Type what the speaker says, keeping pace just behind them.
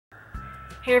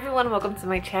Hey everyone, welcome to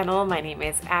my channel. My name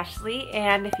is Ashley,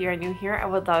 and if you're new here, I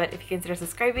would love it if you consider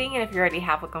subscribing, and if you already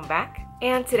have, welcome back.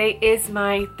 And today is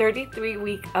my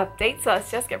 33-week update, so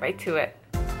let's just get right to it.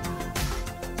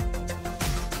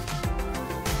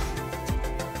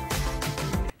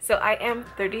 So I am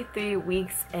 33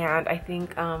 weeks and I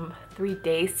think 3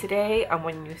 days today.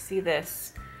 When you see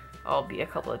this, I'll be a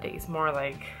couple of days more,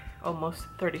 like almost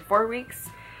 34 weeks.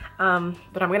 But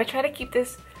I'm gonna try to keep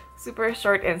this super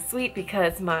short and sweet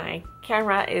because my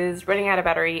camera is running out of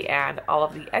battery and all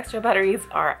of the extra batteries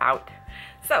are out.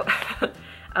 So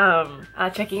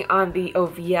checking on the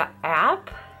Ovia app.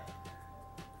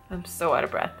 I'm so out of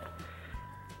breath.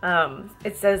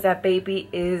 It says that baby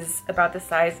is about the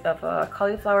size of a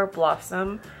cauliflower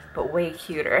blossom, but way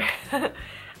cuter.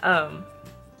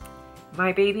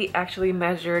 My baby actually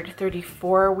measured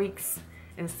 34 weeks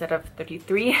instead of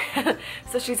 33,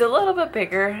 so she's a little bit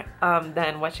bigger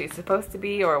than what she's supposed to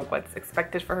be or what's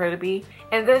expected for her to be.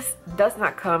 And this does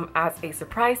not come as a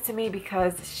surprise to me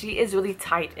because she is really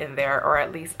tight in there, or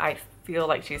at least I feel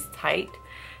like she's tight.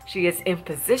 She is in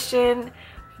position.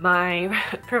 My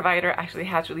provider actually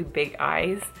has really big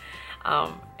eyes,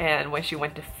 and when she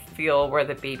went to feel where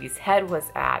the baby's head was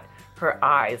at, her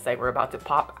eyes like were about to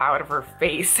pop out of her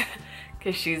face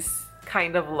because she's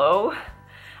kind of low.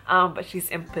 But she's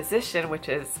in position, which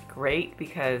is great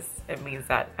because it means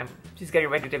that she's getting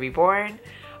ready to be born,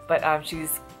 but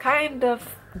she's kind of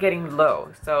getting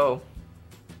low, so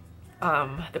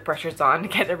the pressure's on to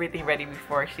get everything ready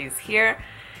before she's here.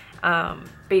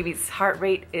 Baby's heart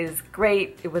rate is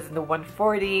great. It was in the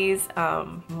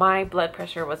 140s. My blood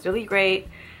pressure was really great.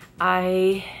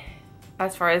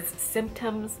 As far as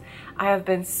symptoms, I have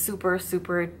been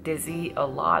super dizzy a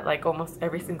lot, like almost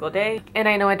every single day. And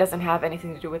I know it doesn't have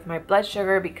anything to do with my blood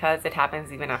sugar because it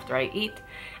happens even after I eat.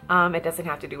 It doesn't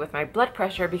have to do with my blood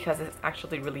pressure because it's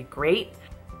actually really great.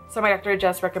 So my doctor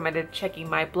just recommended checking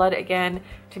my blood again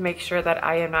to make sure that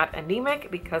I am not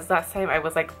anemic, because last time I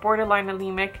was like borderline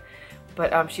anemic,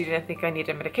 but she didn't think I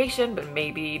needed medication, but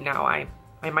maybe now I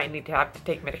might need to have to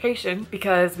take medication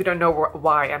because we don't know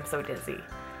why I'm so dizzy.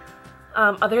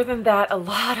 Other than that, a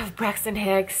lot of Braxton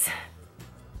Hicks,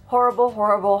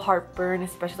 horrible heartburn,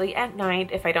 especially at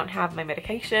night. If I don't have my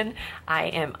medication, I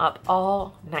am up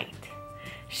all night.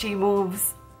 She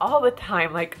moves all the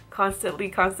time, like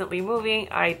constantly moving.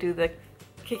 I do the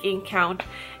kicking count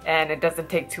and it doesn't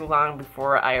take too long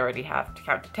before I already have to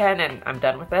count to 10 and I'm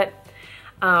done with it.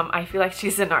 I feel like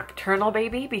she's a nocturnal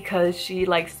baby because she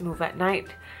likes to move at night,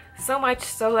 so much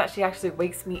so that she actually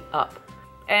wakes me up.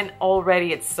 And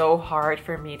already it's so hard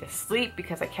for me to sleep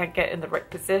because I can't get in the right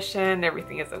position.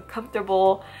 Everything is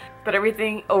uncomfortable, but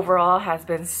everything overall has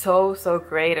been so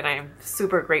great, and I am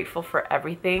super grateful for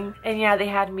everything. And yeah, they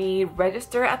had me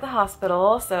register at the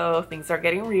hospital, so things are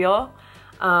getting real.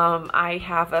 I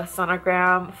have a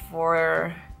sonogram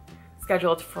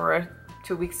scheduled for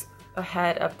 2 weeks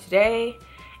ahead of today,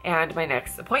 and my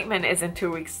next appointment is in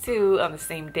 2 weeks too, on the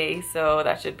same day, so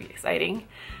that should be exciting.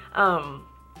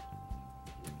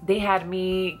 They had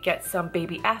me get some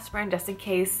baby aspirin just in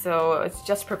case, so it's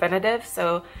just preventative.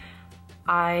 So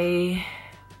I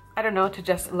don't know, to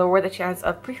just lower the chance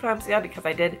of preeclampsia, because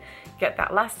I did get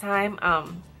that last time.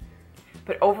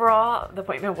 But overall, the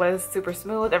appointment was super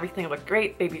smooth. Everything looked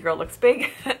great. Baby girl looks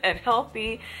big and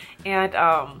healthy, and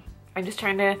I'm just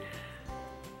trying to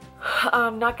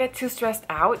not get too stressed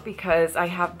out because I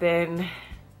have been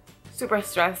super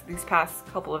stressed these past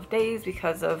couple of days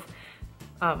because of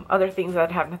other things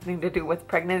that have nothing to do with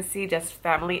pregnancy, just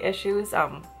family issues,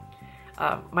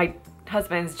 my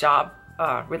husband's job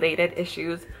related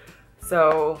issues.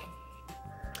 So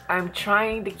I'm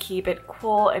trying to keep it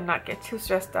cool and not get too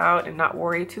stressed out and not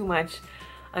worry too much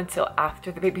until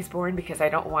after the baby's born, because I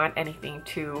don't want anything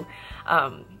to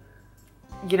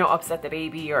you know, upset the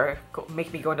baby or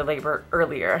make me go into labor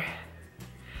earlier.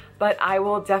 But I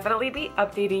will definitely be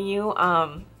updating you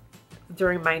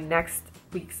during my next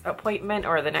week's appointment,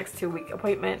 or the next 2-week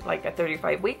appointment, like at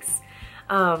 35 weeks.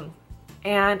 And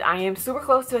I am super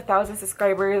close to 1,000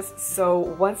 subscribers, so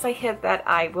once I hit that,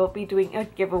 I will be doing a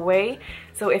giveaway.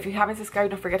 So if you haven't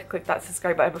subscribed, don't forget to click that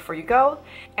subscribe button before you go.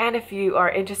 And if you are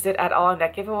interested at all in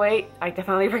that giveaway, I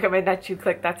definitely recommend that you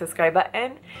click that subscribe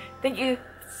button. Thank you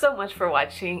so much for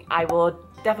watching. I will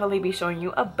definitely be showing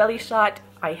you a belly shot.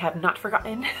 I have not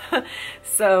forgotten.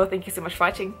 So thank you so much for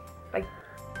watching.